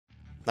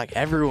like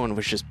everyone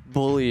was just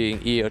bullying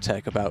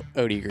EOTech about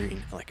OD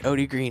Green, like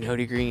OD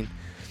Green.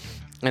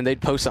 And they'd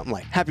post something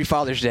like Happy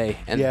Father's Day,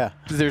 and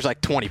there's like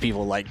 20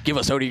 people like, give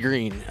us OD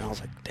Green. And I was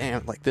like,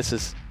 damn, like this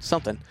is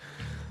something.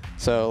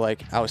 So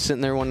like I was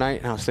sitting there one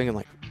night and I was thinking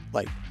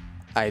like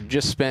I had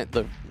just spent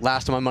the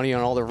last of my money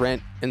on all the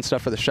rent and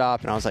stuff for the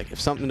shop, and I was like, if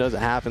something doesn't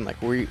happen,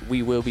 like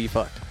we will be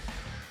fucked.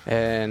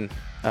 And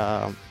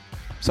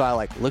so I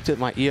like looked at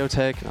my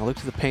EOTech and I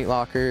looked at the paint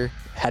locker,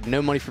 had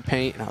no money for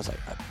paint, and I was like,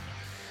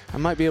 I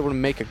might be able to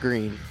make a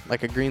green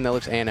that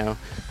looks anno.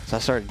 So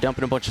I started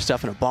dumping a bunch of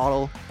stuff in a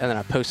bottle, and then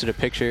I posted a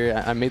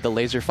picture. I made the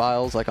laser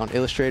files like on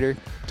Illustrator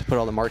to put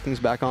all the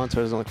markings back on so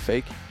it doesn't look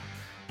fake.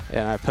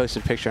 And I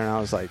posted a picture, and I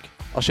was like,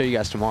 I'll show you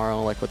guys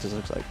tomorrow like what this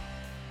looks like.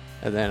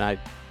 And then I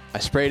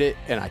sprayed it,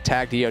 and I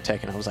tagged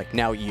EOTech, and I was like,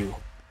 now you.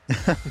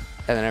 And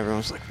then everyone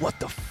was like, what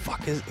the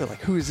fuck is,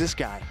 like, who is this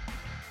guy?